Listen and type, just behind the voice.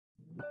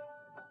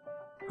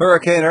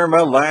Hurricane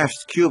Irma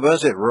lashed Cuba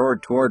as it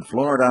roared toward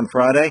Florida on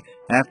Friday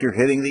after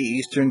hitting the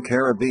eastern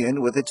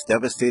Caribbean with its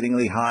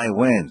devastatingly high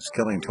winds,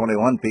 killing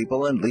 21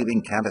 people and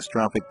leaving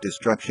catastrophic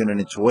destruction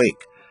in its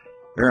wake.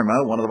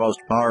 Irma, one of the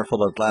most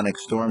powerful Atlantic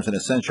storms in a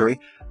century,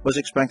 was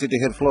expected to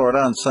hit Florida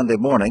on Sunday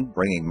morning,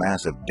 bringing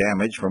massive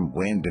damage from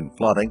wind and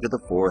flooding to the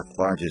fourth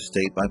largest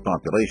state by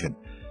population.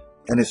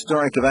 An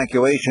historic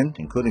evacuation,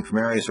 including from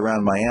areas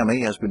around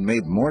Miami, has been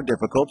made more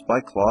difficult by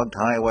clogged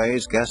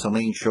highways,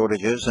 gasoline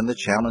shortages, and the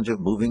challenge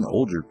of moving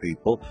older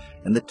people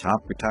in the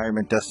top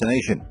retirement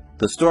destination.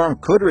 The storm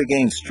could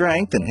regain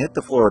strength and hit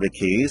the Florida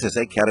Keys as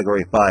a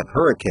Category 5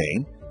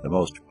 hurricane, the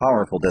most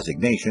powerful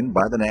designation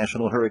by the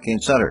National Hurricane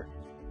Center.